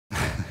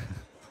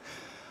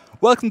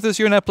Welcome to this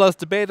Euranet Plus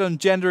debate on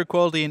gender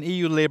equality in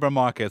EU labour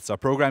markets. Our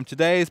programme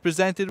today is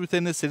presented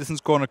within the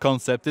Citizens' Corner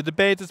concept. The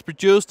debate is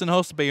produced and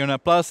hosted by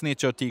Euranet Plus and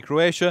HRT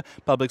Croatia,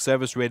 public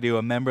service radio,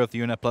 a member of the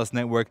Euranet Plus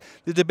network.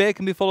 The debate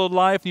can be followed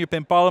live in the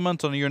European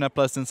Parliament on the Euranet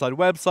Plus Inside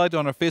website,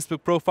 on our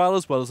Facebook profile,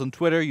 as well as on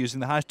Twitter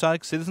using the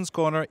hashtag Citizens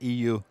Corner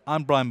EU.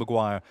 I'm Brian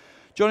Maguire.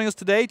 Joining us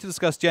today to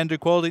discuss gender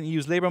equality in the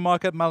EU's labour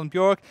market, Malin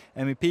BJÖRK,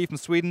 MEP from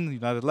Sweden,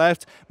 United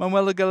Left,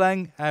 Manuela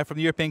GELENG from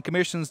the European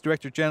Commission's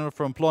Directorate-General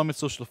for Employment,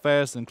 Social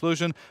Affairs and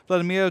Inclusion,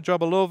 Vladimíra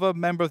DRBALOVÁ,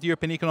 member of the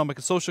European Economic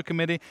and Social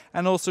Committee,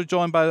 and also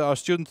joined by our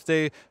student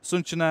today,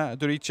 Sunčana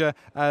Durića,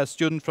 a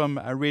student from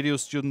Radio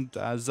Student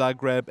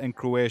Zagreb in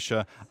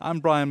Croatia.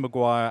 I'm Brian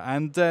Maguire,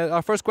 and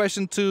our first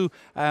question to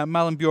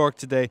Malin BJÖRK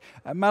today.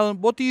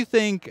 Malin, what do you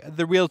think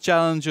the real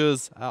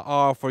challenges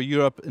are for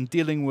Europe in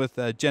dealing with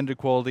gender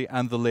equality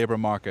and the labour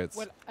markets?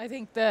 Well, I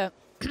think the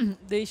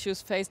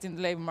issues faced in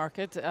the labour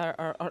market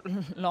are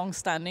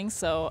long-standing.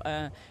 So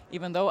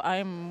even though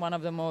I'm one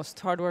of the most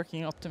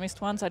hard-working optimist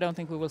ones, I don't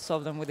think we will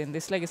solve them within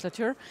this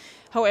legislature.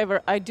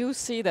 However, I do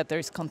see that there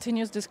is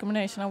continuous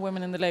discrimination of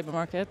women in the labour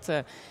market,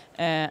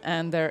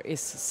 and there is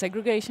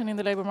segregation in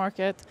the labour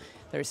market.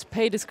 There is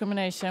pay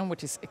discrimination,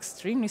 which is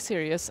extremely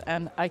serious,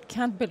 and I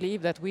can't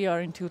believe that we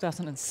are in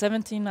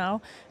 2017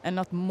 now and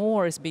not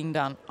more is being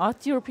done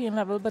at European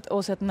level but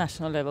also at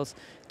national levels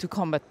to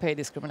combat pay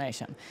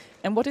discrimination.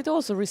 And what it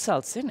also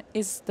results in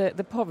is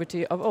the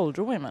poverty of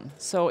older women.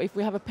 So if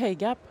we have a pay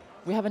gap,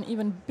 we have an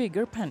even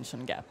bigger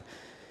pension gap.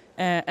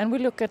 And we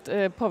look at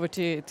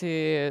poverty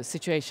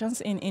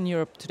situations in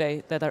Europe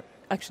today that are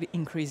actually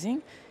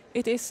increasing.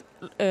 It is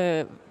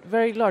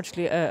very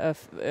largely a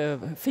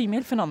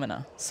female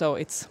phenomena. So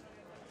it's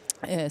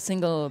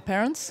single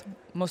parents,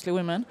 mostly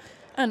women,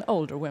 and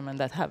older women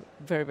that have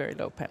very, very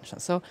low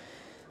pensions. So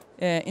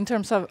in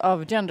terms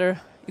of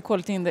gender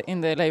equality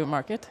in the labour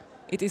market,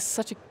 it is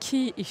such a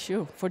key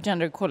issue for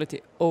gender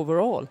equality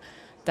overall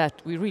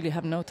that we really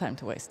have no time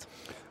to waste.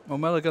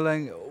 Manuela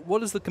GELENG,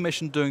 what is the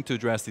Commission doing to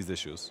address these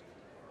issues?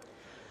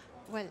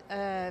 Well,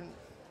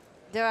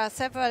 there are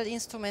several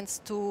instruments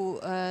to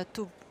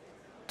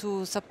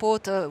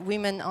support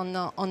women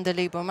on the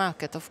labour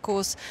market. Of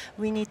course,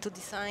 we need to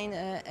design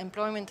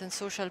employment and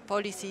social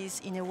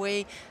policies in a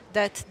way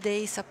that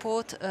they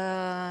support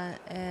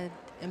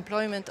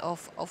employment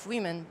of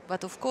women.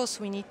 But of course,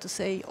 we need to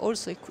say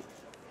also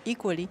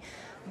equally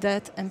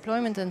that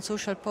employment and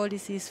social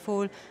policies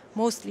fall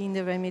mostly in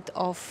the remit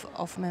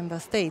of member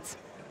states.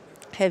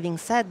 Having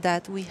said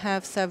that, we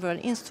have several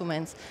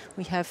instruments.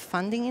 We have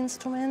funding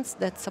instruments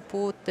that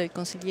support the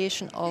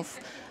conciliation of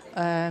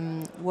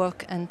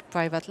work and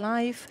private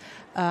life,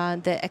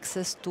 the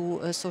access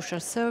to social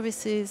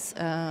services,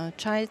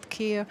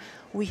 childcare.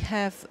 We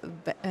have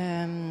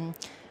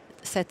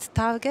set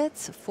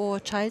targets for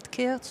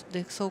childcare,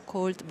 the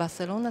so-called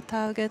Barcelona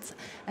targets,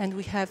 and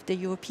we have the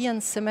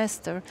European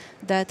semester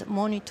that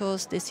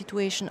monitors the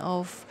situation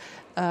of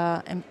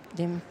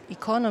the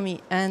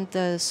economy and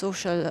the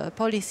social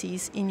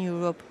policies in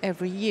Europe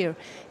every year.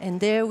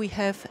 And there we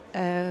have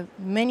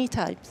many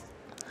types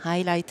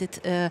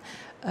highlighted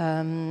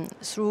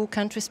through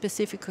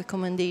country-specific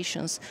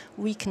recommendations,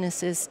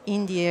 weaknesses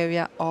in the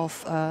area of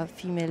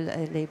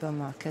female labour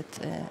market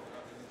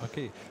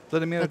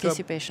Vladimíra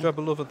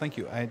DRBALOVÁ, thank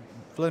you.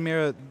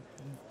 Vladimíra,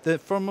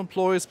 from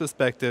employers'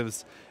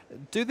 perspectives,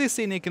 do they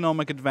see an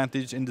economic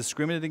advantage in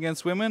discriminating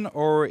against women,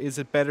 or is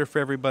it better for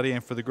everybody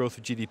and for the growth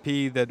of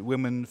GDP that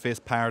women face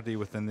parity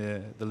within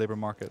the labour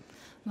market?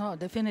 No,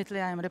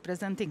 definitely I am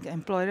representing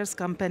employers,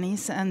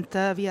 companies, and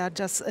we are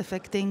just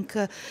affecting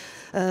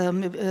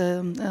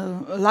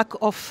lack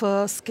of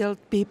skilled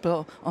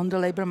people on the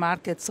labor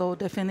market. So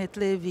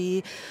definitely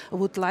we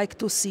would like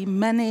to see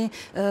many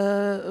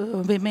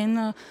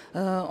women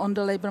on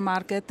the labor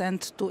market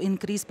and to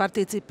increase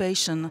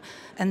participation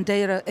and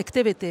their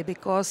activity,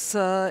 because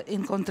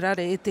in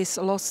contrary it is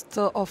lost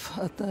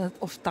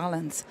of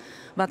talents.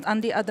 But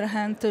on the other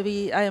hand,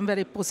 I am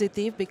very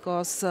positive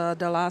because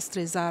the last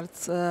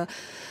results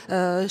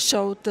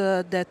showed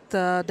that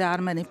there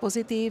are many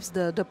positives.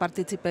 The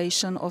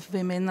participation of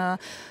women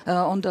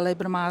on the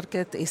labor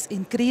market is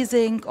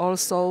increasing.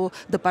 Also,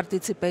 the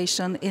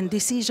participation in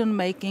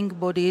decision-making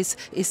bodies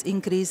is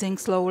increasing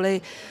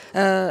slowly.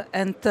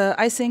 And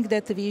I think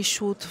that we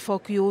should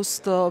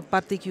focus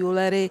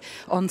particularly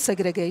on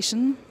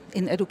segregation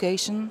in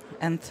education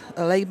and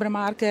labor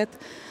market.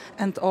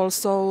 And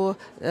also,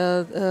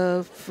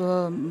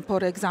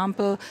 for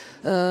example,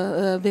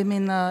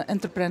 women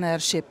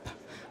entrepreneurship.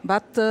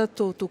 But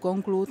to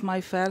conclude my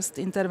first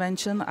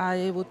intervention,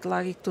 I would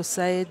like to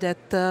say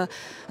that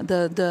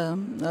the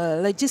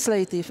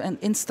legislative and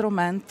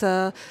instrument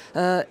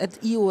at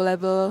EU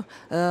level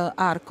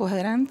are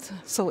coherent,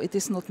 so it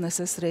is not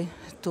necessary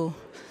to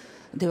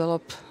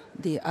develop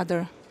the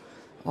other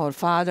or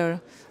further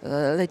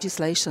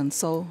legislation.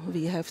 So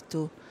we have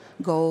to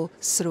go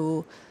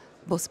through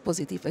both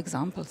positive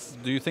examples.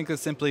 Do you think that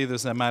simply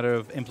there's a matter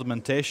of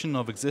implementation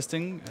of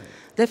existing?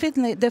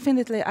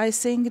 Definitely. I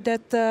think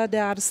that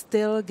there are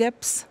still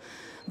gaps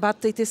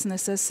but it is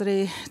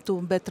necessary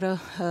to better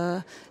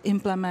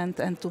implement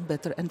and to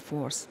better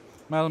enforce.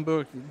 Malin,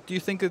 do you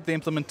think that the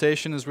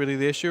implementation is really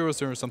the issue, or is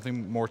there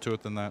something more to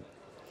it than that?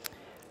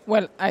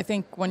 Well, I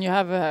think when you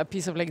have a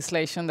piece of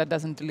legislation that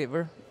doesn't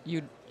deliver,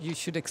 you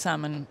should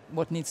examine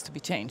what needs to be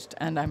changed,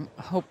 and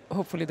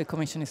hopefully the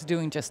Commission is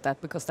doing just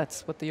that, because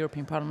that's what the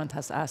European Parliament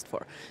has asked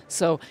for.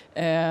 So,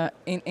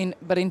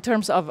 but in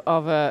terms of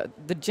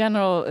the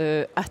general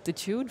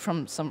attitude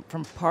from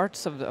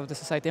parts of the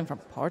society and from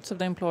parts of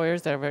the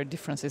employers, there are very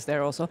differences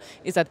there also,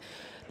 is that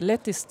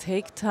let this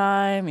take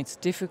time, it's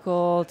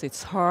difficult,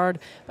 it's hard,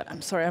 but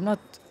I'm sorry, I'm not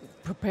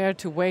prepared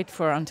to wait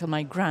for until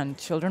my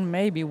grandchildren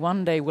maybe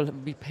one day will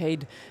be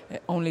paid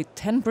only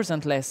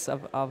 10% less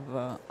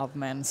of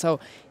men. So,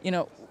 you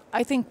know,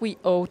 I think we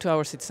owe to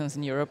our citizens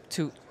in Europe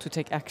to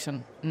take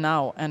action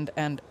now. And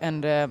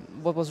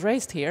what was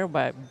raised here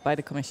by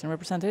the Commission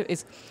representative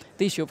is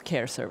the issue of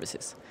care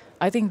services.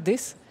 I think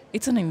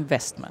it's an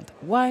investment.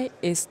 Why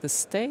is the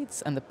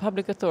states and the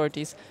public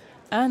authorities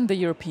and the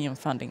European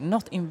funding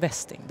not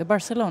investing? The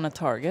Barcelona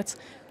targets,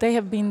 they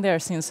have been there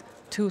since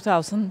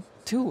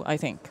 2002, I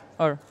think.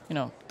 Or, you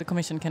know, the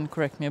Commission can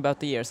correct me about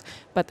the years.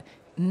 But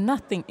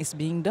nothing is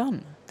being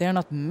done. They are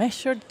not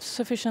measured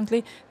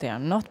sufficiently. They are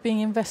not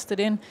being invested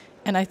in.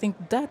 And I think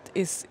that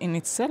is in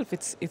itself,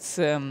 it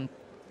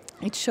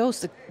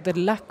shows the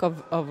lack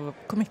of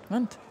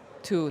commitment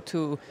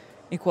to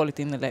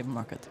equality in the labor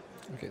market.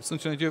 Okay,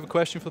 Sunshine, do you have a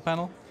question for the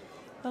panel?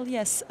 Well,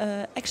 yes.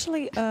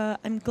 Actually,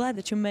 I'm glad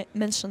that you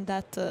mentioned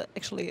that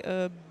actually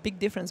a big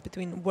difference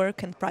between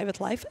work and private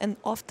life, and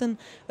often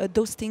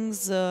those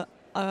things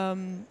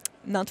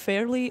not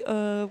fairly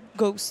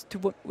goes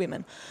to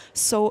women.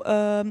 So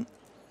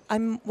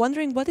I'm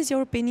wondering, what is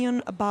your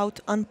opinion about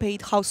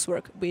unpaid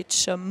housework,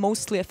 which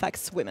mostly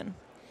affects women?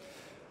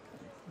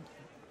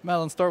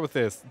 Malin, start with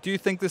this. Do you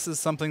think this is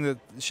something that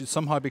should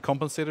somehow be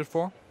compensated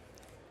for?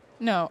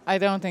 No, I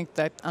don't think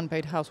that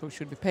unpaid housework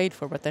should be paid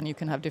for, but then you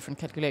can have different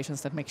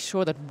calculations that make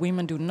sure that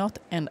women do not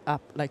end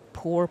up like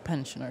poor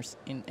pensioners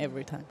in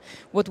every time.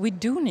 What we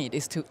do need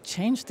is to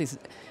change this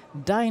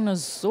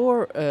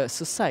dinosaur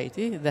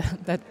society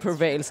that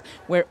prevails,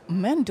 where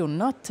men do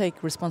not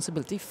take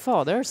responsibility,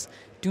 fathers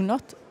do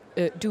not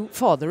do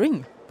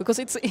fathering, because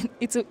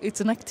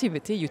it's an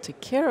activity. You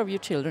take care of your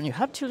children, you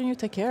have children, you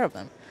take care of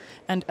them.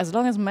 And as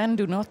long as men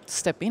do not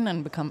step in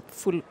and become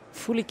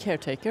fully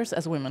caretakers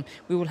as women,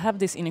 we will have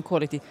this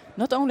inequality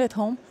not only at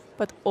home,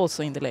 but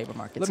also in the labor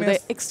market. So they're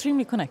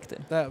extremely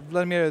connected.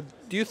 Vladimíra,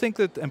 do you think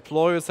that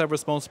employers have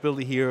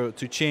responsibility here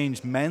to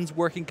change men's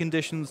working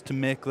conditions to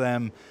make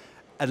them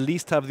at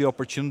least have the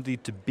opportunity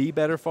to be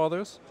better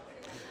fathers?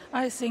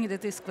 I think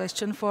that is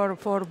question for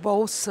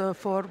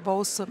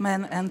both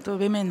men and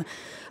women.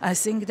 I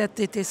think that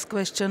it is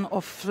question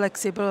of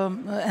flexible,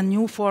 a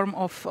new form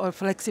of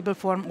flexible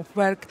form of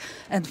work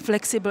and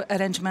flexible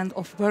arrangement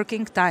of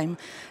working time.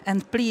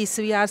 And please,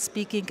 we are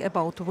speaking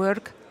about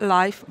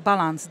work-life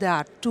balance. There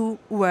are two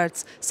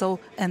words. So,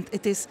 and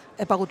it is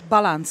about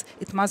balance.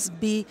 It must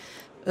be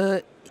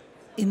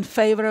in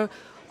favor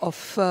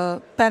of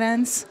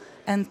parents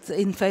and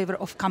in favor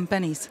of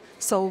companies.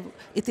 So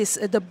it is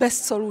the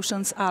best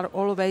solutions are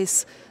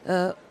always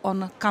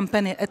at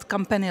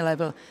company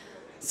level.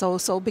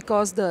 So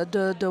because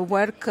the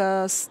work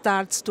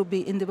starts to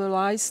be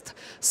individualized,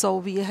 so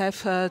we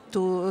have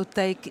to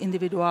take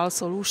individual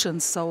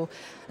solutions. So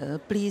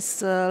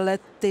please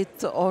let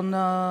it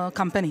on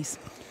companies.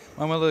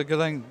 Manuela,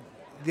 GELENG,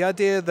 the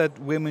idea that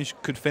women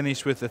could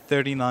finish with a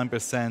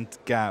 39%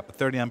 gap,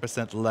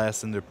 39%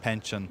 less in their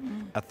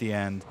pension at the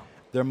end,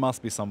 there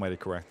must be some way to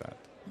correct that.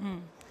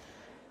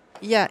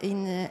 Yeah,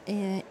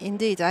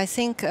 indeed. I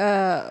think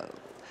there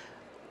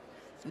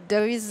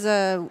is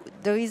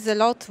a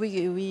lot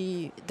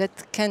that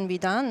can be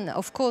done.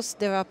 Of course,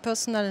 there are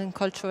personal and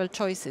cultural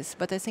choices,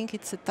 but I think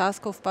it's a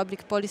task of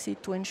public policy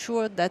to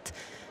ensure that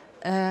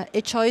a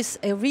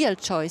real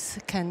choice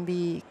can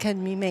be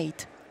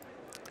made.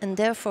 And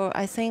therefore,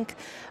 I think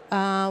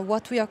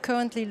what we are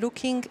currently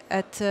looking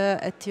at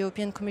the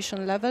European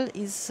Commission level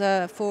is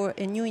for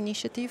a new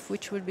initiative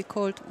which will be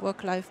called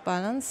Work-Life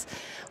Balance,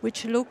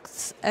 which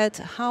looks at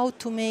how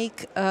to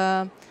make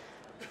a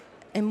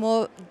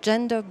more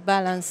gender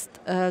balanced,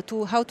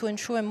 how to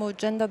ensure a more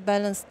gender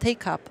balanced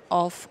take-up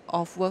of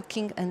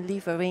working and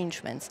leave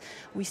arrangements.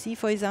 We see,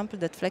 for example,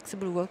 that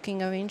flexible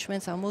working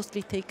arrangements are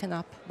mostly taken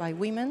up by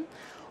women,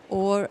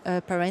 or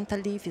parental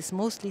leave is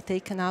mostly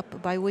taken up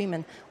by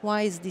women.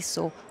 Why is this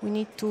so? We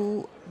need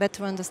to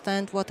better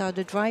understand what are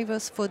the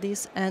drivers for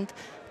this and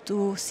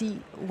to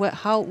see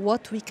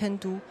what we can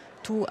do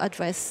to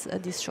address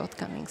these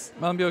shortcomings.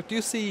 Madam BJÖRK, do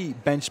you see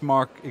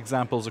benchmark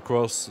examples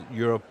across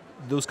Europe,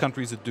 those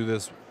countries that do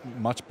this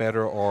much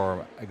better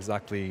or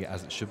exactly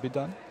as it should be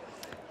done?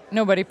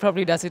 Nobody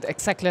probably does it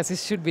exactly as it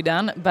should be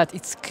done, but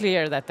it's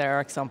clear that there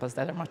are examples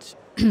that are much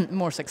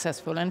more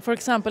successful. And for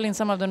example, in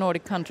some of the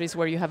Nordic countries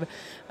where you have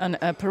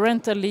a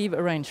parental leave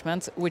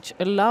arrangements which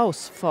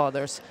allows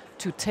fathers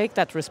to take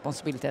that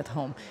responsibility at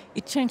home,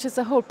 it changes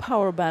the whole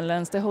power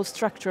balance, the whole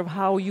structure of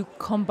how you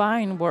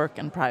combine work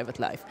and private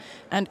life.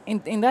 And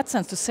in that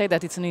sense, to say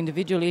that it's an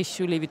individual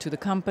issue, leave it to the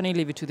company,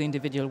 leave it to the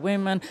individual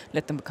women,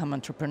 let them become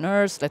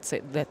entrepreneurs,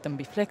 let them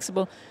be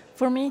flexible,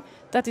 for me,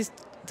 that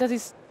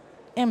is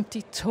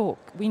empty talk.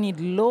 We need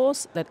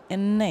laws that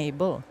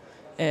enable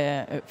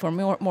for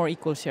more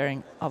equal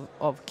sharing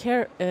of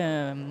care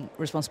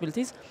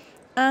responsibilities,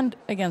 and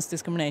against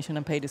discrimination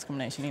and pay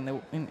discrimination in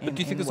But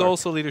do you think there's work.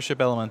 also a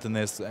leadership element in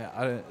this?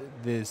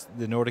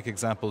 The Nordic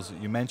examples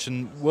you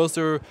mentioned, was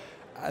there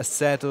a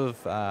set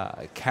of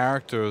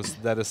characters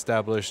that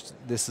established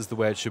this is the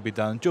way it should be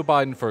done? Joe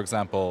Biden, for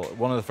example,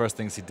 one of the first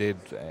things he did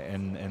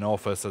in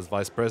office as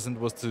vice president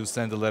was to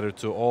send a letter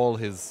to all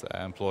his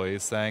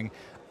employees saying,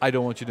 I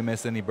don't want you to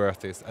miss any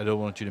birthdays, I don't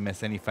want you to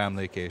miss any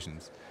family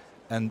occasions.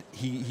 And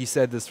he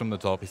said this from the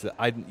top. He said,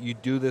 you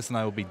do this and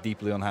I will be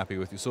deeply unhappy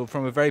with you. So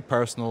from a very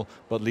personal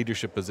but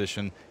leadership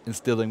position,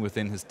 instilling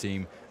within his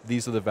team,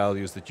 these are the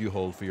values that you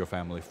hold for your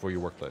family, for your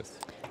workplace.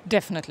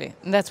 Definitely.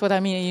 And that's what I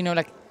mean, you know,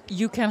 like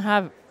you can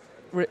have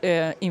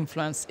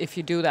influence if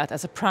you do that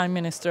as a prime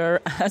minister,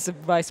 as a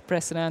vice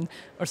president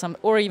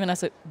or even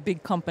as a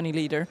big company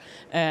leader.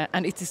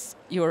 And it is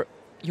your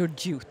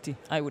duty,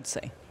 I would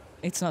say.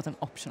 It's not an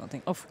optional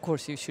thing. Of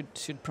course you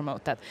should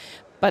promote that.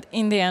 But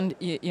in the end,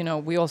 you know,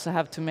 we also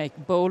have to make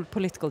bold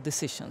political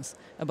decisions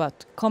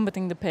about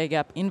combating the pay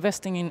gap,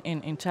 investing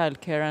in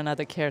childcare and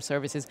other care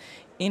services,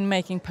 in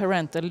making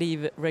parental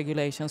leave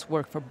regulations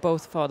work for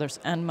both fathers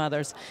and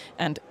mothers.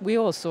 And we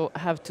also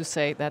have to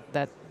say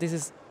that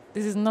this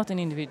is not an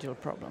individual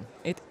problem.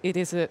 It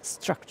is a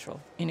structural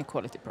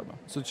inequality problem.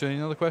 So, Jenny,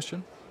 another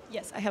question?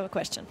 Yes, I have a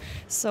question.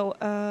 So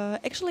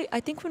actually, I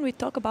think when we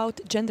talk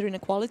about gender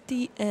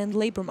inequality and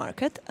labor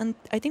market, and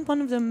I think one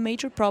of the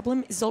major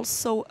problems is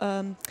also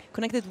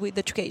connected with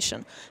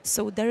education.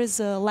 So there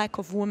is a lack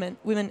of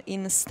women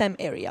in STEM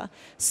area.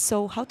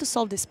 So how to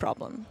solve this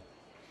problem?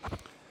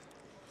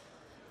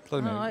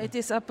 It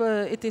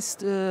is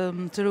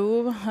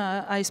true.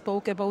 I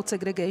spoke about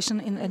segregation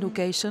in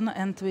education,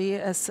 and we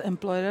as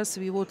employers,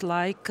 we would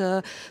like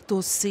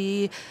to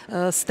see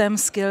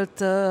STEM-skilled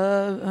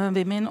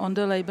women on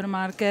the labor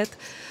market.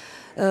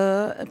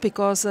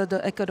 Because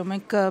the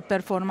economic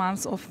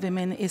performance of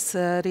women is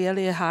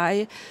really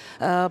high,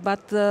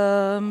 but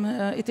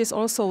it is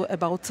also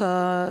about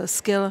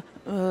skill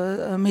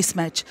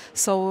mismatch.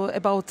 So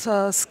about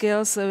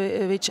skills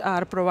which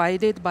are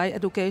provided by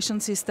education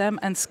system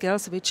and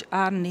skills which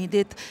are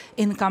needed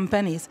in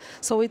companies.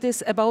 So it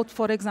is about,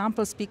 for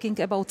example,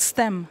 speaking about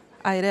STEM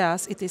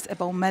areas, it is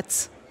about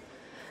maths.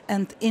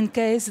 And in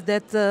case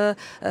that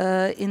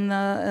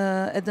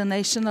at the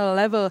national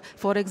level,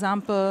 for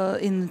example,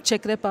 in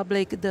Czech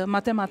Republic, the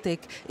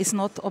mathematics is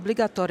not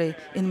obligatory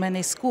in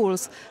many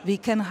schools, we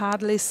can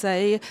hardly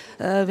say,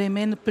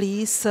 women,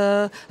 please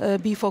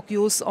be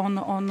focused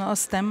on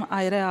STEM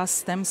areas,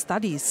 STEM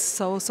studies.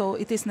 So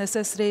it is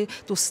necessary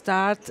to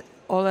start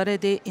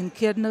already in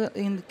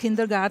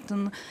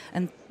kindergarten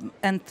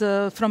and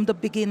from the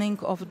beginning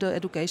of the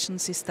education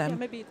system. Yeah,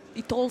 maybe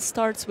it all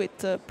starts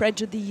with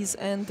prejudice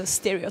and the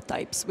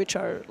stereotypes which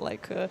are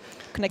like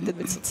connected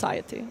with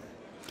society.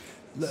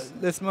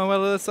 Let's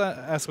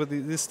ask about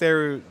these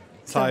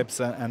stereotypes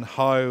and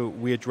how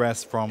we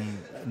address from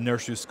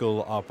nursery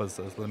school up, as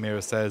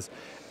Vladimíra says.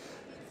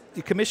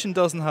 The Commission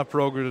doesn't have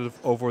prerogative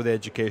over the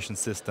education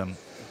system.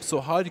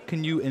 So how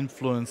can you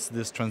influence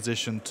this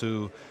transition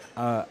to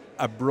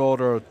a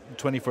broader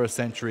 21st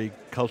century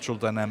cultural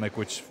dynamic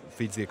which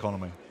feeds the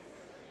economy?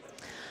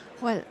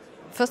 Well,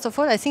 first of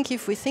all, I think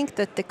if we think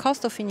that the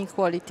cost of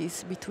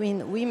inequalities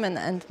between women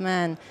and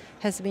men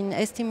has been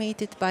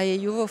estimated by a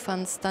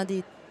Eurofund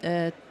study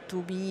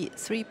to be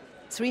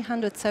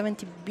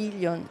 370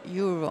 billion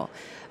euro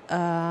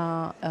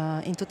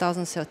in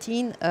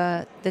 2013,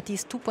 that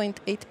is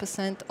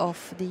 2.8%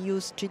 of the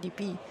EU's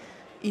GDP.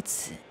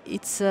 It's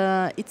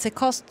a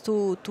cost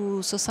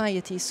to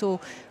society. So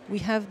we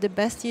have the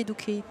best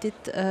educated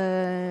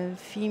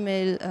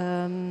female,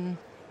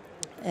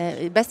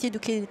 best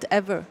educated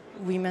ever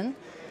women,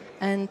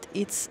 and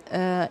it's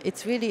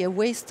really a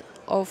waste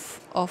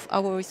of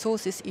our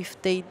resources if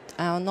they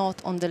are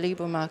not on the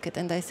labor market.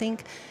 And I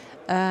think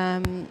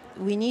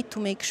we need to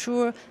make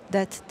sure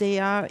that they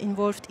are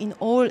involved in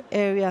all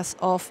areas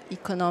of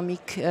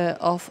economic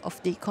of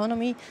the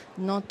economy,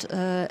 not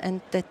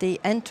and that they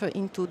enter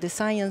into the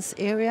science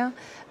area,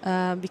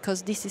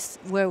 because this is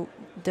where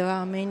there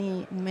are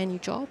many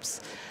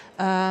jobs.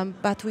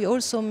 But we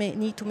also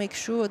need to make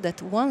sure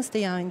that once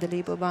they are in the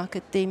labor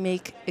market, they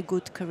make a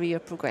good career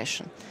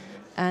progression.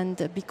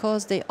 And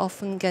because they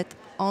often get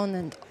on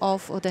and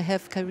off, or they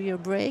have career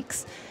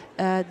breaks,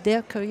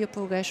 their career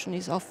progression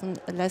is often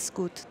less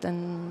good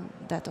than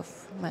that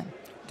of men.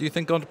 Do you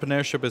think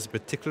entrepreneurship is a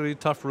particularly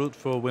tough route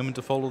for women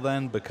to follow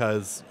then?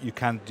 Because you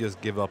can't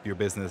just give up your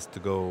business to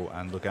go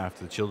and look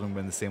after the children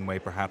in the same way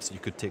perhaps you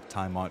could take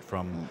time out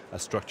from a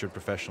structured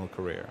professional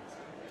career.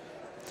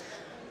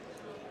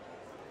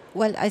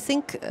 Well, I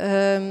think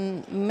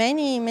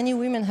many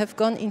women have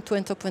gone into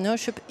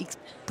entrepreneurship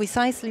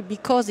precisely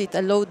because it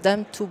allowed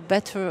them to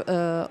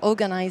better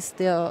organize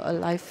their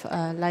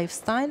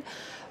lifestyle.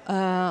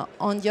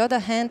 On the other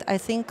hand, I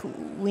think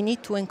we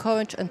need to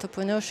encourage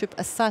entrepreneurship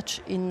as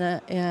such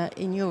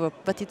in Europe.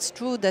 But it's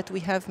true that we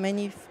have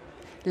many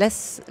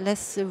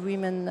less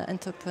women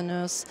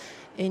entrepreneurs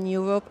in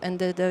Europe, and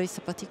that there is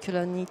a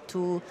particular need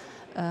to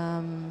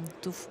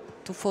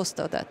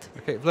foster that.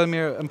 Okay,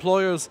 Vladimíra,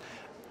 employers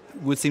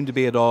would seem to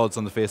be at odds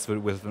on the face of it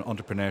with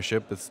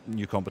entrepreneurship. It's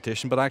new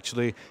competition, but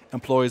actually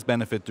employers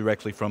benefit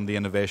directly from the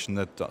innovation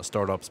that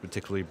startups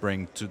particularly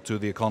bring to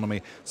the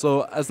economy.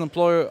 So as an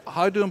employer,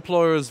 how do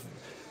employers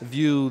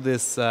view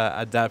this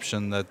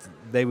adaptation, that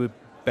they would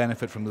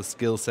benefit from the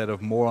skill set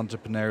of more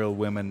entrepreneurial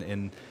women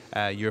in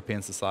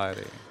European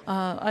society?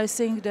 I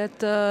think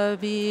that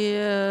we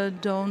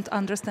don't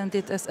understand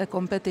it as a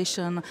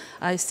competition.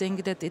 I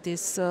think that it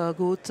is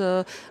good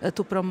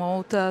to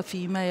promote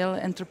female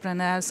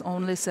entrepreneurs.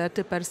 Only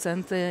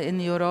 30% in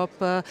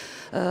Europe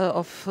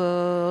of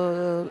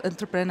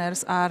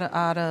entrepreneurs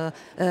are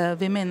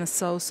women.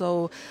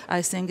 So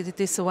I think it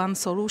is one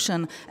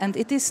solution. And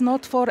it is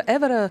not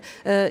forever.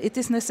 It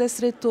is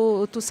necessary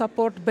to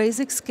support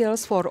basic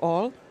skills for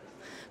all,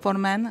 for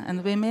men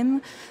and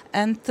women,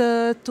 and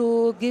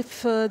to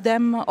give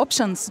them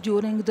options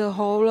during the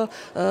whole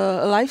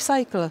life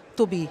cycle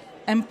to be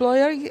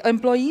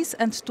employees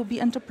and to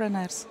be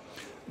entrepreneurs.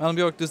 Malin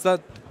BJÖRK, does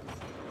that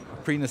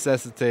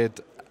pre-necessitate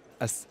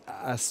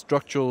a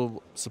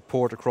structural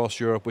support across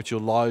Europe which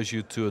allows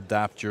you to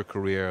adapt your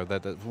career,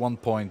 that at one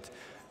point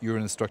you're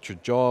in a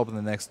structured job and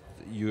the next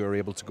you are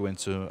able to go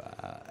into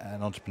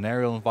an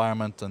entrepreneurial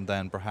environment and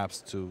then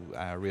perhaps to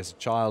raise a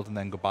child and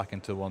then go back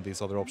into one of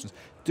these other options?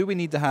 Do we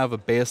need to have a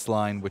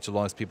baseline which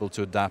allows people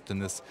to adapt in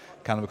this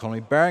kind of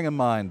economy, bearing in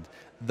mind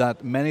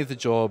that many of the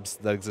jobs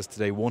that exist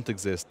today won't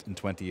exist in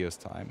 20 years'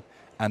 time,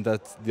 and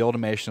that the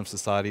automation of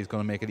society is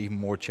going to make it even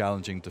more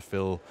challenging to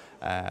fill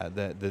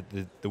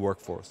the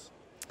workforce?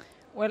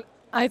 Well,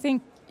 I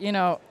think, you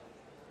know,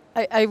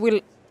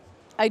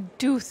 I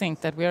do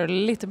think that we are a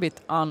little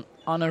bit on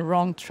a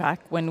wrong track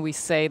when we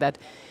say that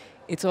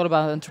it's all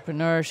about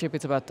entrepreneurship,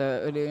 it's about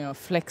the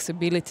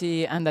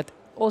flexibility, and that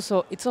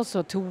it's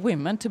also to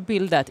women to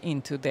build that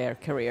into their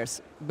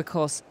careers,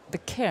 because the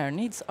care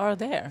needs are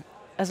there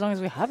as long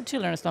as we have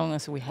children, as long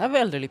as we have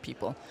elderly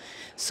people.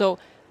 So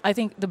I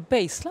think the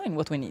baseline,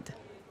 what we need,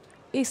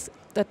 is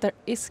that there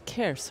is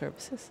care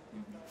services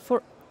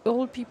for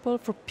old people,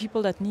 for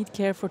people that need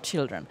care, for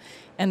children.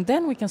 And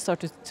then we can start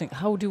to think,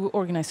 how do we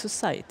organize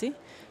society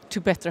to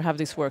better have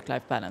this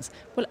work-life balance?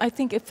 Well, I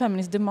think a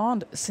feminist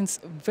demand since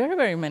very,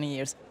 very many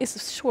years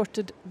is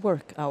shortened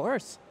work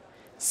hours.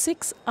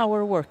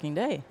 6-hour working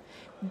day.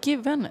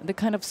 Given the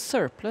kind of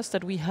surplus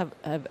that we have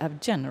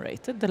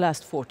generated the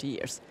last 40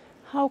 years,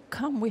 how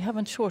come we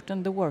haven't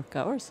shortened the work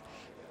hours?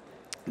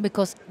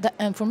 Because,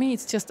 and for me,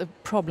 it's just a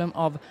problem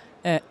of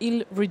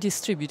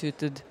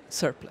ill-redistributed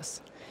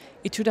surplus.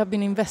 It should have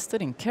been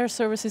invested in care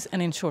services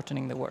and in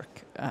shortening the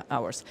work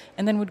hours.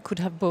 And then we could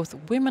have both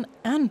women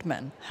and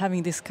men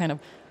having this kind of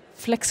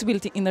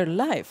flexibility in their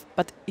life,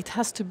 but it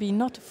has to be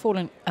not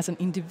fallen as an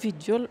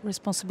individual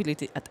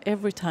responsibility at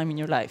every time in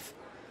your life.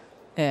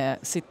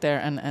 Sit there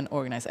and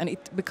organize. And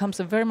it becomes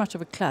very much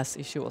of a class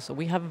issue also.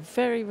 We have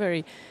very,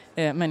 very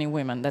many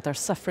women that are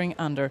suffering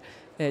under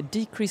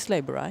decreased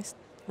labor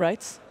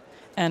rights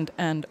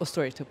and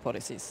austerity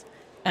policies.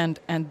 And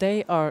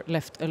they are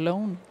left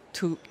alone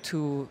to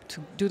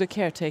do the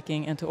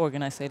caretaking and to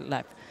organize their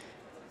life.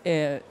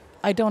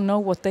 I don't know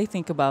what they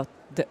think about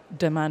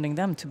demanding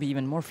them to be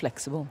even more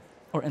flexible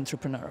or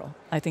entrepreneurial.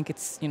 I think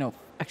it's,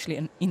 actually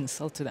an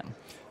insult to them.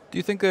 Do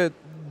you think that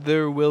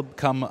there will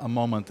come a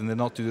moment in the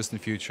not too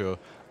distant future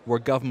where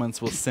governments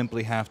will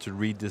simply have to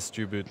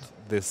redistribute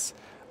this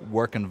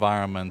work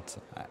environment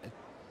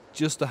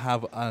just to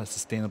have a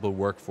sustainable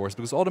workforce?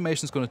 Because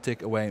automation is going to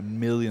take away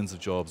millions of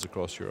jobs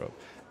across Europe.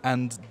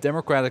 And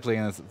democratically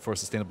and for a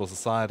sustainable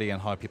society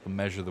and how people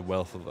measure the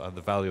wealth of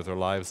the value of their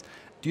lives,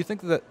 do you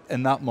think that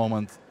in that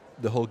moment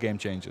the whole game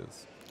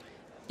changes?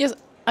 Yes,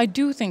 I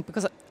do think,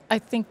 because I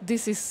think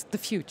this is the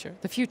future.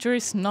 The future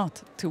is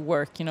not to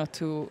work,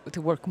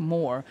 to work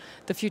more.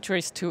 The future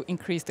is to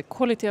increase the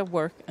quality of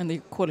work and the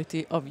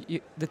quality of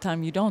the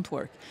time you don't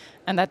work.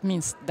 And that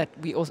means that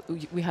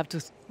we have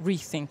to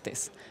rethink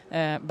this.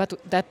 But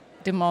that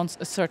demands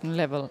a certain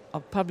level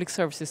of public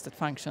services that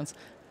functions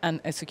and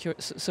a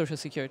social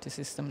security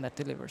system that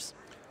delivers.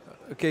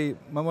 Okay,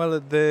 Manuela,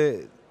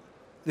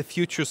 the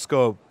future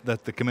scope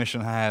that the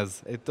Commission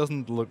has, it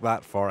doesn't look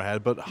that far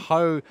ahead, but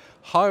how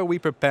are we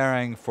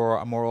preparing for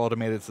a more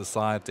automated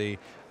society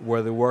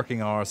where the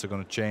working hours are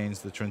going to change,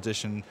 the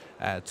transition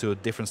to a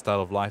different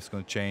style of life is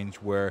going to change,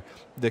 where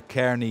the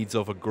care needs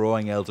of a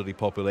growing elderly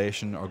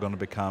population are going to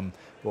become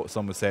what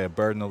some would say a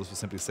burden, others would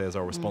simply say is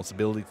our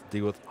responsibility to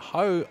deal with?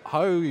 How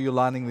are you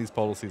lining these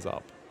policies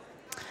up?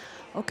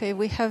 Okay,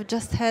 we have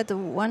just had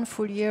 1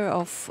 full year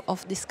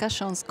of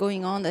discussions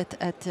going on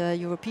at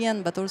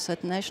European but also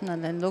at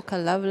national and local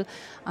level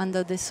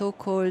under the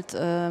so-called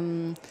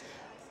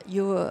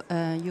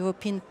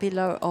European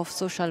Pillar of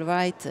Social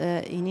Rights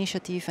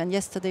initiative, and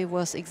yesterday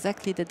was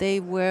exactly the day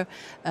where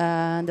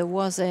there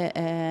was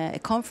a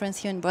conference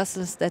here in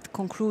Brussels that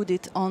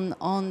concluded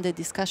on the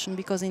discussion,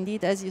 because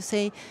indeed, as you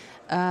say,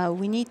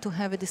 we need to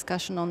have a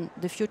discussion on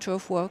the future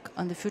of work,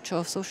 on the future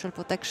of social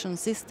protection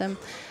system,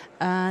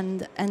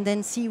 and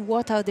then see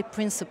what are the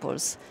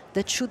principles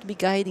that should be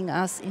guiding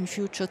us in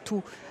future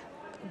to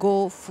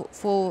go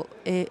for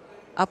a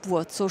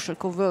upward social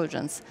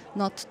convergence,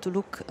 not to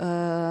look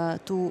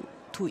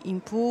to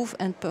improve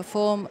and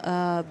perform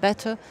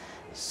better,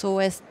 so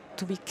as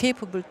to be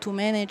capable to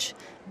manage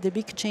the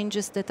big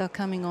changes that are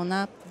coming on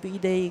up, be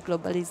they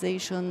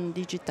globalization,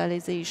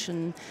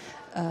 digitalization,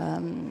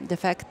 the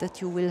fact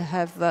that you will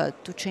have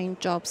to change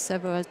jobs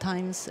several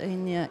times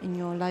in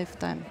your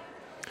lifetime.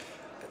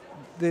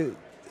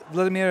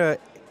 Vladimíra,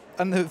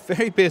 on the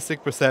very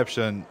basic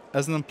perception,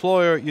 as an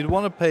employer, you'd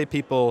want to pay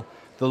people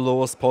the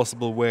lowest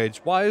possible wage.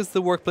 Why is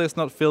the workplace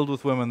not filled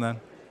with women then?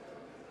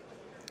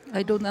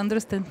 I don't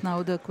understand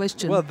now the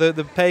question. Well,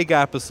 the pay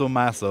gap is so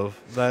massive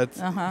that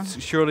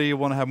surely you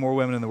want to have more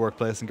women in the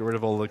workplace and get rid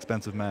of all the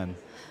expensive men.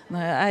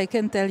 I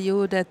can tell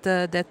you that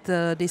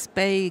this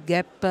pay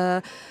gap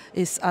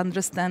is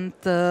understood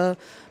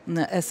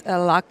as a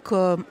lack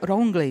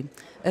wrongly,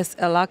 as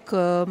a lack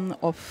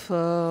of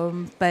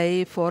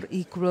pay for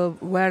equal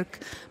work,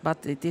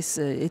 but it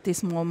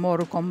is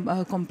more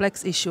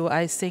complex issue.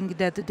 I think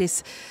that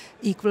this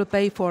equal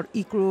pay for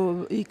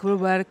equal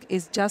work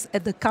is just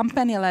at the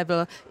company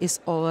level is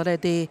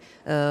already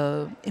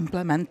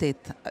implemented,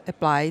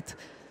 applied.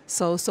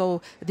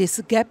 So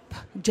this gap,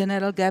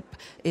 general gap,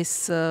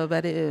 is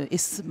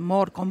is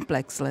more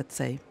complex, let's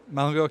say.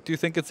 Malin, do you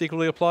think it's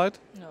equally applied?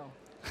 No.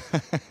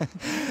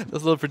 That's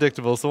a little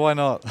predictable, so why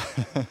not?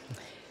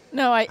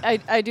 No,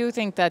 I do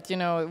think that, you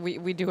know,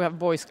 we do have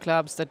boys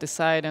clubs that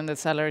decide on the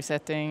salary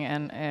setting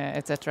and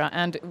etc.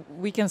 And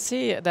we can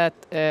see that,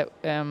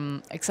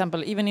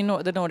 example, even in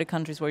the Nordic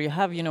countries where you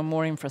have, you know,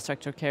 more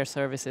infrastructure, care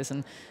services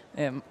and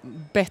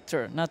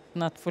better,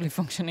 not fully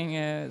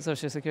functioning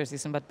social security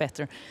system, but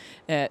better.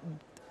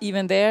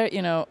 Even there,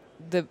 you know,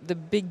 the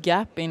big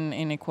gap in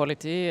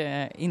inequality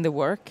in the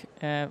work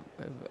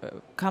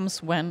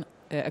comes when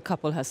a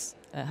couple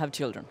have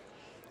children.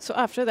 So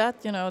after that,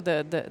 you know,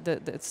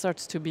 it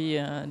starts to be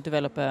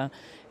develop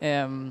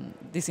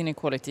this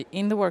inequality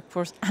in the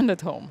workforce and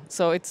at home.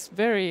 So it's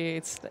very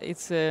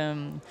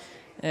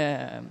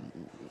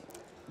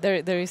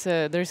there is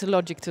a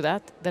logic to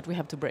that we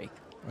have to break.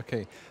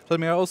 Okay,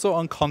 Vladimíra, also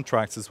on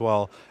contracts as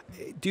well.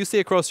 Do you see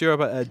across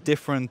Europe a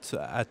different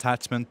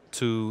attachment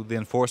to the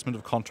enforcement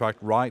of contract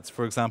rights?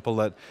 For example,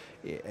 that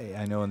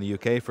I know in the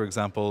UK, for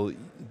example,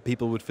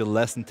 people would feel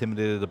less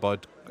intimidated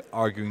about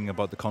arguing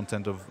about the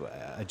content of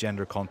a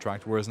gender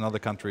contract, whereas in other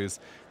countries,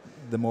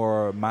 the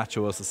more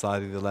macho a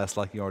society, the less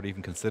likely are to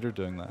even consider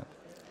doing that.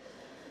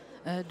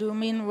 Do you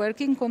mean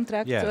working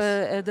contract? Yes.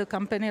 At the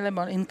company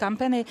level? In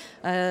company,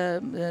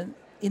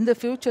 in the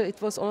future,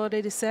 it was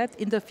already said,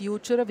 in the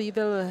future we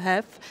will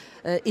have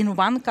in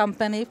one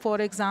company, for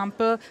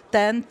example,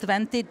 10,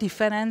 20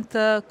 different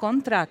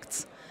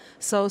contracts.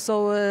 So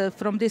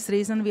from this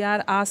reason we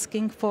are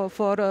asking for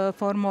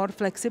more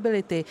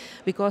flexibility,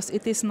 because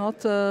it is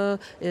not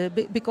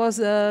because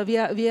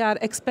we are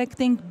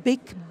expecting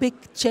big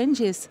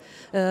changes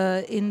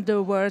in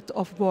the world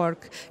of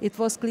work. It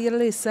was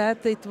clearly said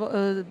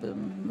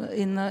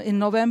in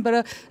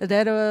November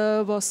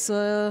there was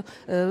a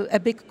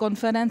big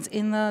conference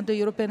in the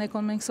European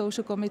Economic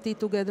Social Committee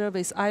together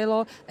with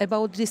ILO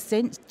about these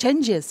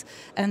changes,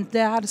 and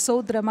they are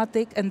so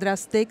dramatic and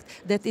drastic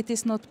that it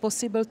is not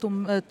possible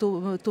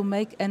to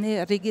make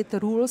any rigid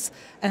rules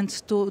and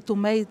to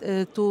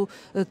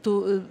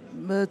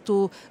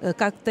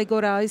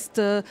categorize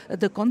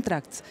the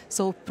contracts.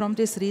 So from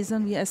this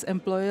reason, we as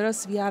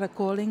employers, we are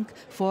calling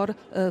for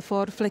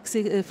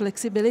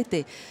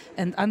flexibility.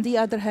 And on the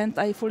other hand,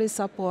 I fully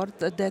support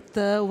that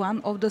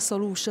one of the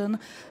solutions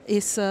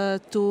is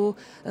to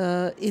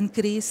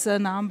increase the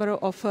number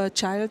of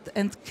child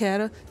and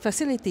care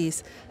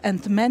facilities.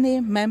 And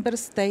many member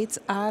states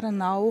are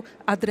now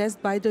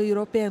addressed by the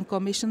European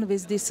Commission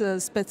with this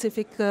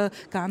specific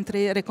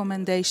country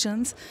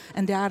recommendations,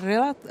 and they are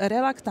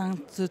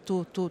reluctant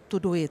to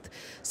do it.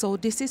 So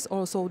this is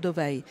also the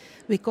way,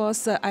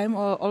 because I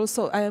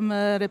am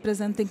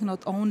representing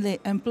not only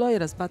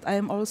employers, but I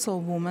am also a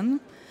woman,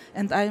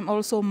 and I am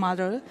also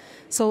mother.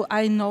 So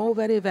I know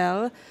very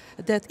well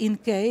that in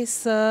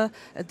case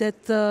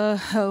that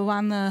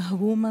one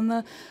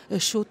woman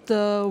should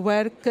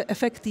work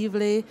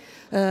effectively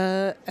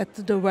at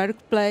the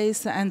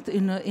workplace and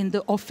in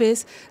the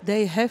office,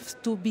 they have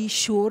to be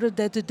sure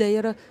that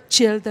their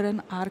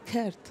children are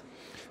cared.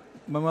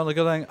 Manuela,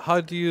 GELENG, how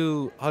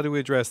do we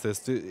address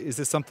this? Is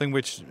this something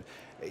which,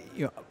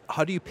 you know,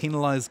 how do you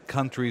penalize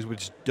countries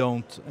which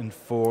don't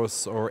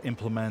enforce or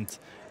implement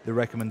the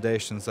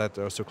recommendations that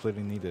are so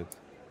clearly needed?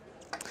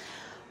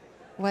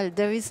 Well,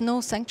 there is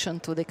no sanction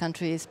to the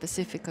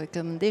country-specific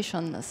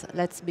recommendations,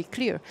 let's be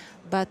clear.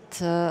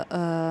 But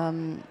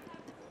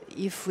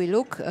if we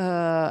look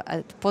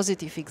at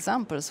positive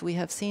examples, we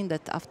have seen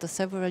that after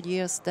several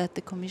years that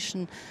the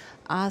Commission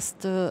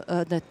asked,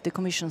 the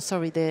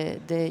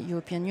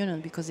European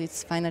Union, because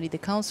it's finally the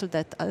Council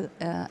that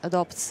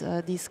adopts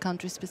these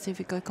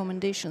country-specific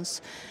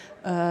recommendations,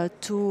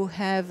 to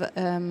have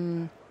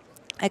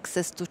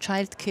access to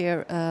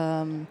childcare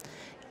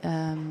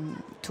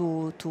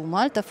to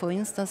Malta, for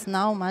instance.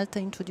 Now Malta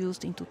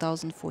introduced in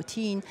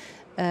 2014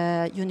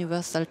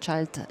 universal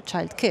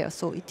child care.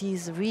 So it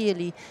is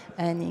really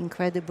an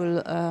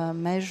incredible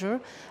measure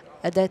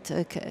that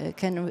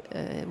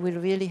will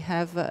really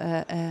have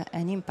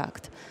an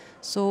impact.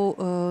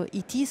 So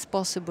it is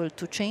possible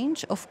to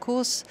change. Of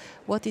course,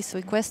 what is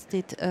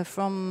requested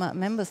from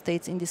member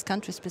states in these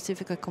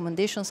country-specific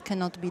recommendations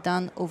cannot be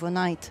done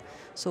overnight.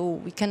 So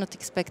we cannot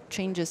expect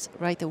changes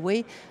right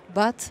away.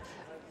 But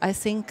I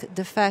think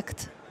the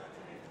fact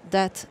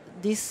that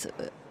these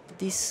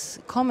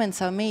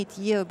comments are made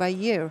year by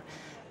year,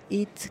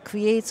 it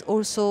creates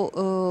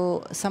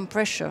also some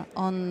pressure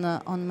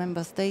on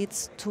member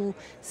states to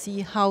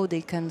see how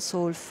they can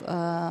solve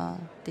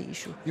the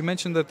issue. You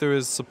mentioned that there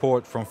is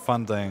support from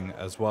funding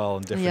as well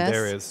in different Yes.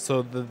 areas.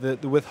 So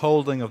the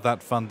withholding of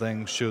that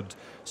funding, should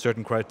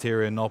certain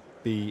criteria not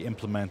be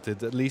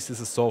implemented, at least is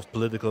a soft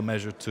political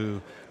measure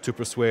to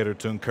persuade or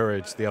to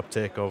encourage the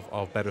uptake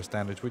of better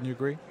standards. Wouldn't you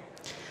agree?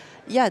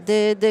 Yeah,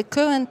 the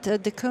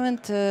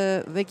current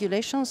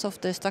regulations of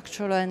the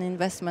structural and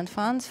investment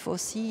funds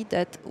foresee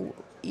that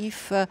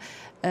if a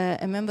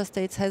member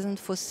state hasn't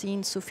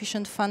foreseen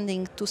sufficient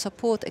funding to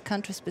support a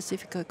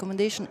country-specific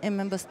recommendation, a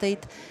member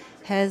state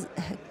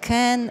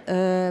can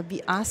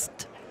be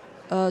asked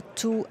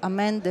to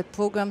amend the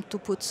program to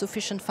put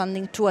sufficient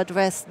funding to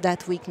address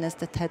that weakness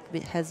that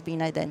has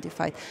been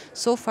identified.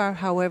 So far,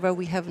 however,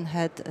 we haven't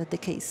had the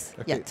case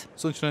yet.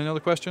 Sunshine,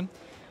 another question?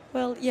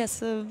 Well,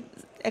 yes.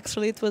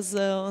 Actually, it was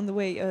on the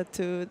way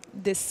to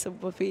this,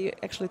 what we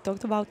actually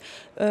talked about,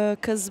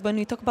 because when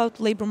we talk about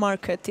labor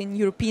market in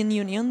European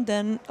Union,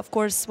 then of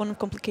course one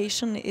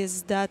complication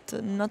is that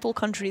not all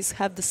countries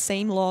have the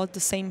same law,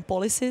 the same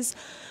policies.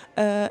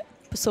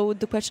 So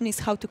the question is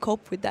how to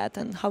cope with that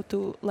and how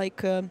to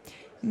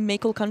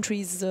make all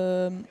countries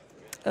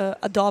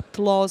adopt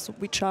laws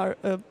which are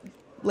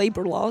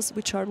labor laws,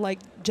 which are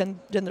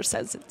gender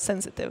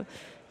sensitive.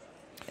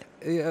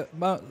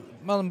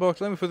 Malin,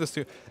 let me put this to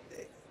you.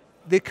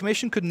 The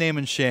Commission could name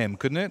and shame,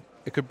 couldn't it?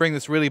 It could bring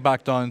this really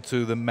back down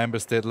to the member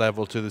state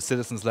level, to the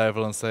citizens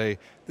level, and say,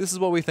 this is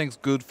what we think is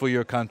good for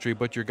your country,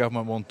 but your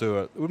government won't do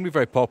it. It wouldn't be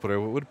very popular.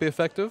 Would it be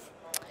effective?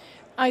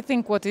 I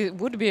think what it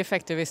would be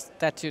effective is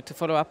that to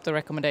follow up the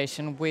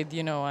recommendation with,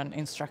 an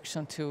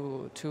instruction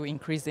to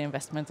increase the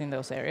investment in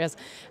those areas.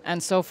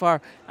 And so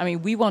far, I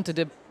mean, we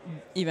wanted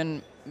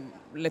even,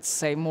 let's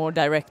say, more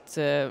direct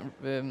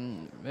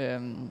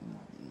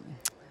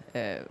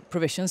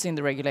provisions in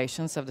the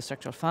regulations of the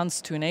structural funds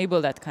to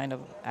enable that kind of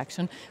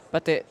action,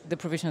 but the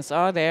provisions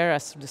are there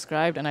as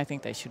described, and I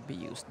think they should be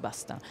used,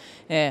 basta.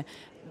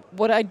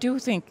 What I do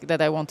think that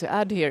I want to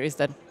add here is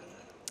that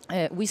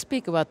we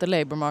speak about the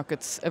labor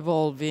markets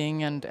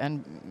evolving and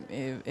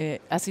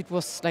as it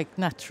was like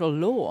natural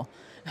law.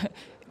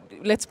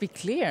 Let's be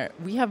clear,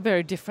 we have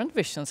very different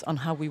visions on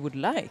how we would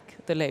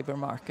like the labor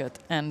market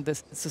and the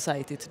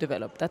society to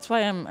develop. That's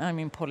why I'm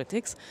in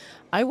politics.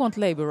 I want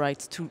labor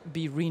rights to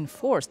be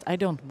reinforced. I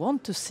don't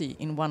want to see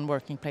in one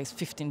working place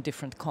 15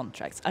 different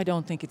contracts. I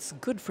don't think it's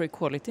good for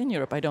equality in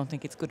Europe. I don't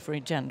think it's good for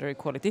gender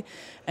equality.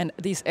 And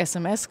these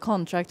SMS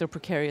contracts or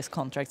precarious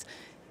contracts,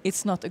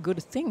 it's not a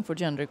good thing for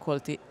gender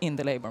equality in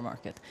the labor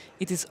market.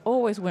 It is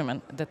always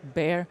women that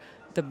bear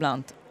the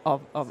blunt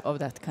of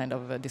that kind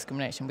of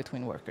discrimination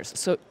between workers.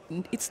 So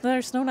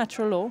there's no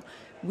natural law.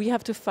 We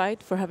have to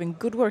fight for having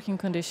good working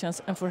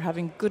conditions and for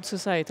having good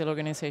societal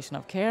organization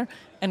of care,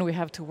 and we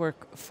have to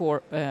work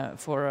for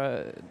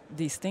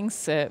these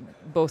things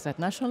both at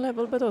national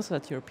level but also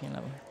at European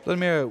level.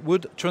 Vladimíra,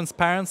 would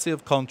transparency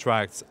of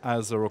contracts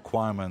as a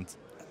requirement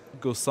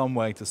go some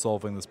way to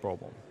solving this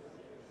problem?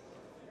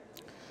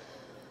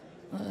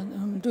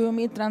 Do you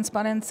mean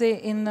transparency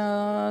in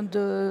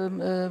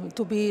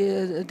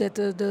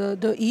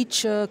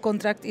each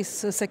contract is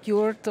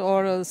secured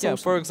or? Yeah.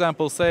 For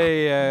example,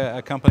 say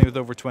a company with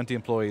over 20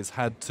 employees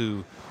had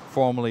to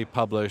formally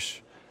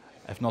publish,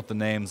 if not the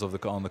names of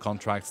on the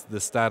contracts,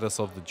 the status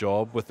of the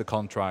job with the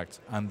contract,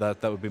 and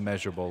that would be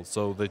measurable,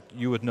 so that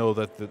you would know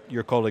that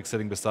your colleague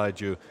sitting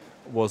beside you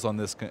was on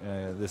this.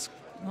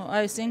 No,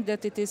 I think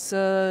that it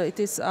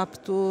is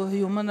up to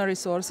human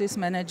resources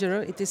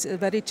manager. It is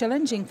very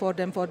challenging for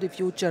them for the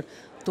future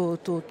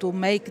to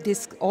make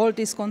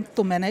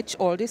to manage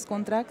all these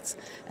contracts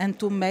and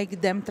to make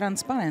them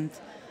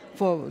transparent,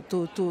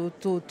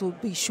 to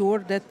be sure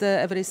that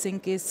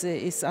everything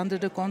is under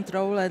the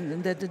control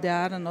and that they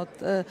are not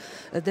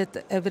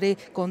that every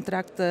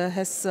contract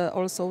has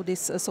also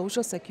this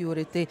social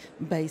security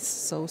base.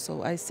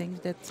 So I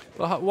think that.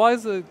 Well, why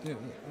is it,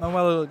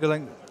 Manuela,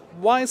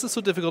 Why is it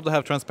so difficult to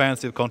have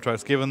transparency of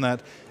contracts, given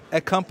that a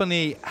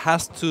company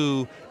has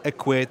to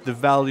equate the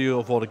value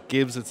of what it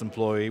gives its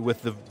employee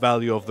with the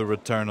value of the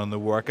return on the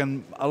work?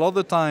 And a lot of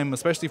the time,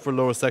 especially for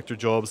lower sector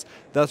jobs,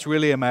 that's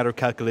really a matter of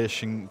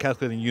calculating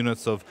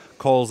units of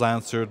calls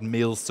answered,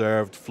 meals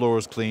served,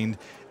 floors cleaned.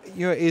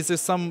 You know, is there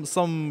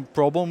some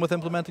problem with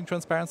implementing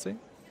transparency?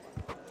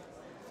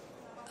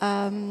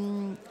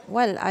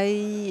 Well,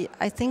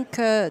 I think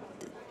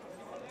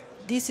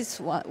this is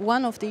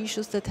one of the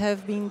issues that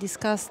have been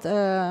discussed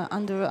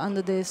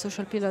under the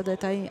social pillar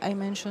that I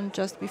mentioned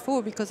just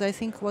before, because I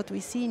think what we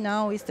see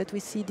now is that we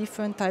see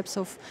different types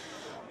of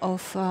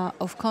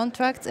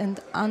contracts, and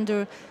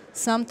under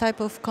some type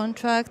of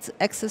contracts,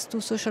 access to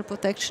social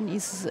protection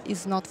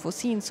is not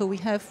foreseen. So we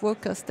have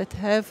workers that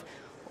have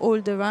all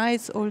the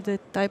rights, all the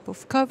type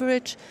of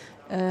coverage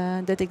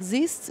that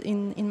exists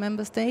in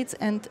member states,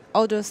 and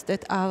others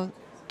that are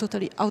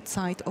totally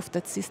outside of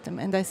that system.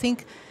 And I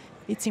think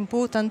it's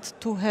important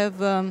to have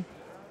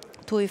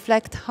to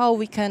reflect how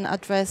we can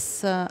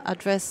address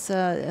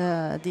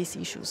these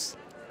issues.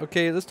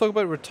 Okay, let's talk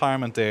about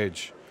retirement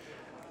age.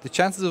 The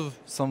chances of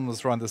some of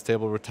us around this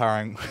table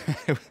retiring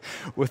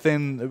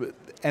within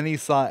any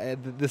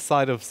side, this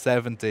side of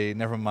 70,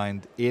 never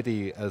mind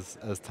 80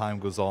 as time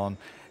goes on,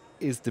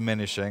 is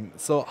diminishing.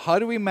 So how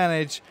do we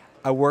manage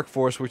a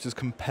workforce which is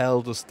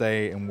compelled to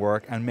stay in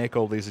work and make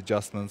all these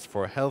adjustments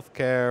for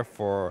healthcare,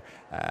 for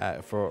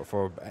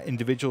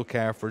individual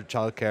care, for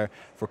childcare,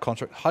 for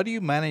contract? How do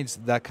you manage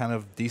that kind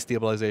of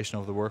destabilization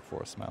of the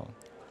workforce, Malin?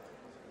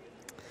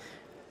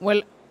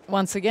 Well,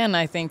 once again,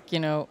 I think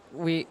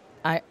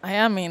I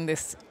am in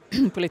this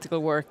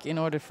political work in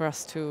order for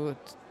us to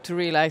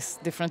realize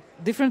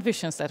different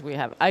visions that we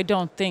have. I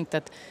don't think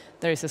that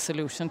there is a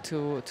solution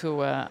to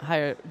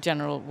higher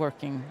general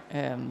working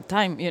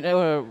time,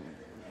 or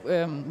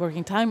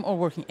working time or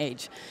working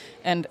age.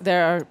 And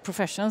there are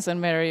professions, and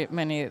very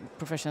many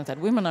professions that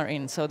women are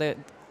in, so the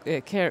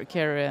care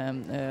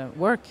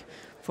work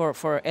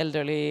for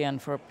elderly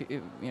and for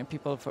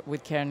people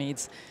with care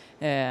needs,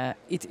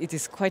 it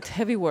is quite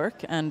heavy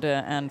work,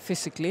 and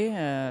physically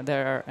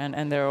there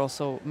are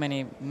also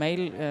many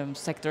male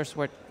sectors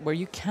where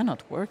you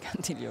cannot work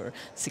until you're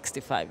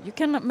 65. You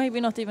can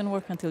maybe not even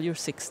work until you're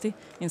 60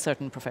 in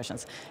certain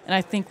professions. And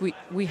I think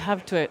we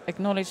have to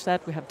acknowledge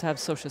that. We have to have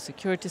social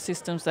security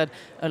systems that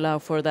allow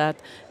for that,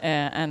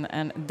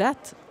 and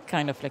that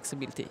kind of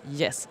flexibility,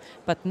 yes,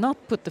 but not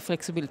put the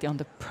flexibility on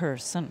the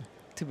person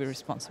to be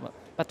responsible.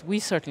 But we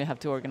certainly have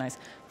to organize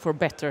for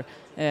better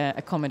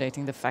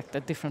accommodating the fact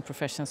that different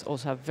professions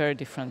also have very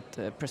different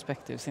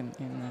perspectives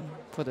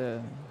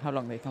for how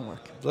long they can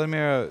work.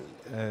 Vladimíra,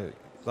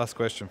 last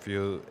question for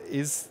you.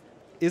 Is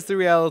the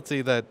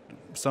reality that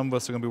some of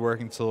us are going to be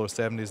working till our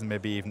 70s and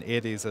maybe even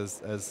 80s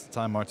as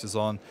time marches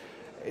on?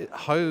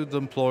 How do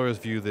employers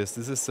view this?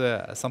 Is this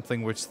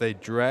something which they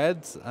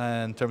dread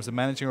in terms of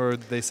managing, or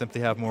they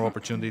simply have more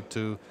opportunity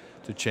to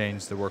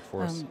change the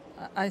workforce?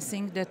 I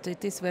think that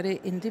it is very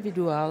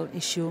individual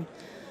issue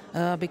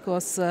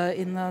because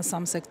in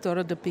some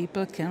sector the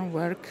people can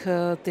work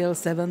till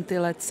 70,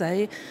 let's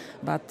say,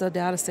 but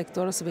there are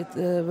sectors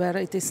where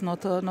it is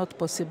not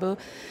possible,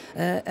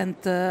 and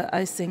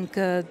I think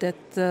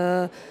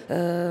that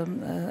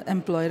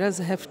employers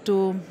have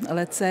to,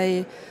 let's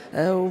say,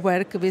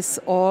 work with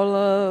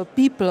all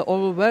people,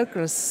 all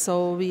workers.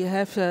 So we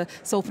have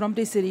so from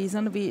this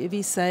reason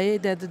we say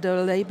that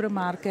the labor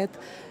market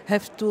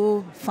have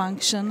to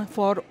function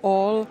for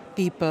all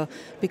people,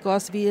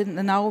 because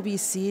now we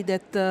see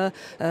that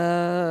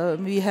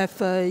we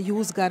have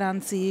youth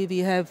guarantee, we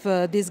have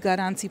this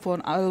guarantee for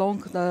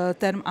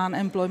long-term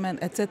unemployment,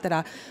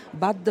 etc.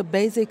 But the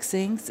basic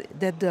things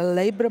that the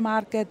labor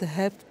market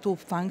have to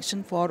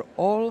function for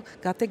all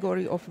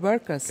category of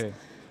workers. Okay.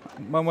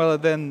 Manuela,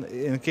 then,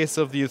 in the case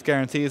of the youth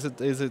guarantee, is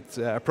it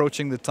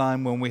approaching the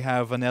time when we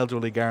have an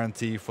elderly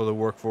guarantee for the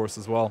workforce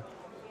as well?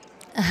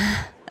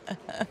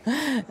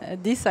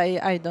 This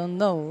I don't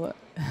know.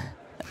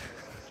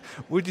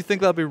 Would you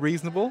think that'll be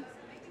reasonable?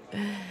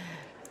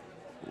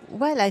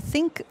 Well, I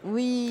think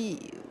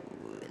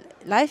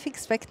life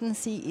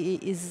expectancy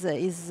is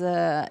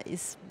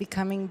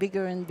becoming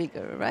bigger and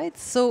bigger, right?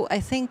 So I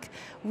think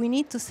we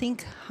need to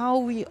think how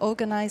we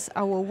organize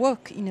our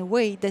work in a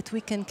way that we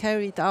can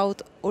carry it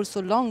out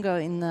also longer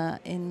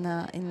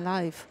in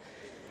life.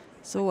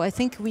 So I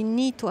think we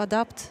need to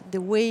adapt the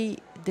way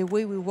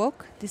we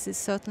work. This is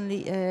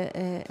certainly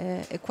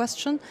a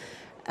question,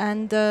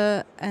 and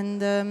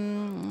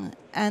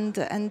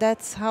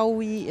that's how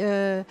we.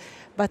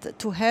 But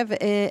to have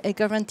a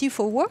guarantee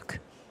for work,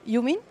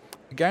 you mean?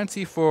 A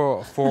guarantee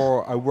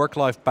for a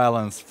work-life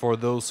balance for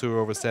those who are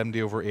over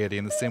 70, over 80,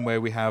 in the same way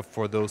we have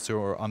for those who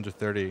are under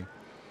 30.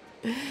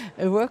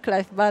 A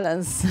work-life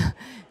balance.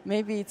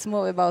 maybe it's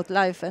more about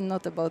life and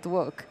not about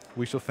work.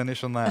 We shall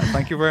finish on that.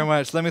 Thank you very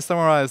much. Let me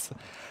summarize.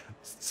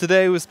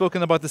 Today we've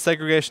spoken about the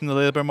segregation in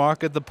the labour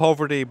market, the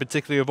poverty,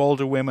 particularly of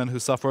older women who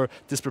suffer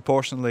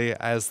disproportionately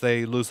as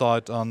they lose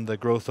out on the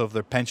growth of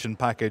their pension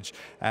package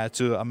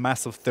to a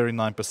massive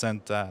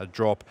 39%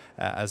 drop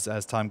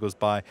as time goes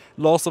by.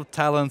 Loss of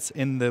talents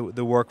in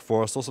the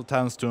workforce, loss of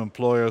talents to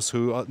employers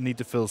who need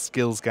to fill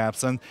skills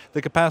gaps, and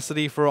the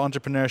capacity for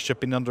entrepreneurship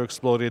being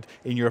underexploited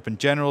in Europe in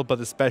general, but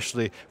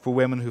especially for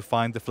women who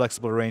find the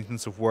flexible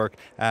arrangements of work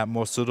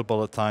more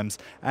suitable at times.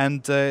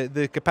 And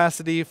the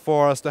capacity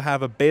for us to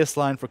have a baseline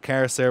for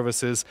care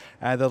services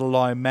that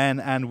allow men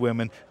and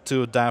women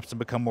to adapt and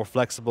become more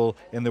flexible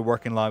in their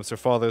working lives. Their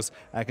fathers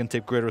can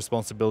take greater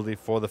responsibility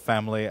for the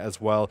family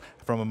as well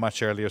from a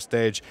much earlier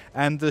stage.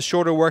 And the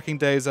shorter working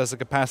days as a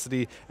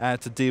capacity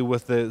to deal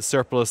with the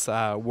surplus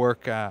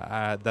work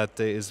that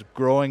is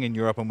growing in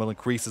Europe and will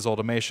increase as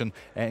automation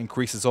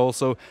increases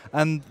also.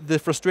 And the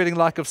frustrating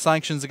lack of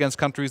sanctions against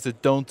countries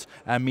that don't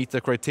meet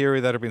the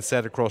criteria that have been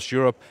set across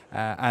Europe.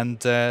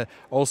 And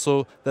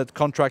also that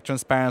contract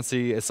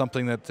transparency is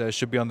something that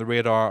should be on the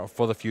radar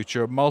for the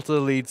future. Malta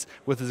leads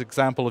with his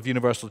example of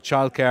universal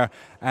childcare,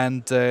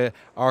 and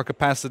our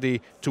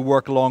capacity to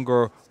work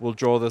longer will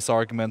draw this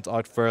argument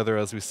out further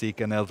as we seek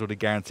an elderly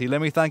guarantee.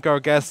 Let me thank our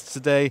guests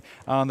today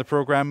on the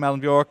programme: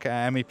 Malin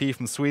BJÖRK, MEP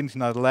from Sweden, to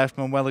the left;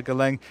 Manuela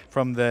GELENG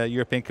from the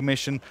European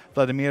Commission;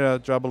 Vladimíra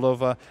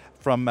DRBALOVÁ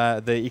from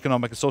the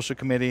Economic and Social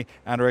Committee;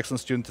 and our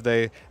excellent student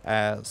today,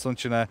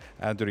 Sunčana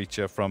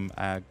Durića from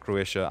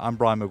Croatia. I'm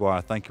Brian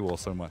Maguire. Thank you all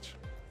so much.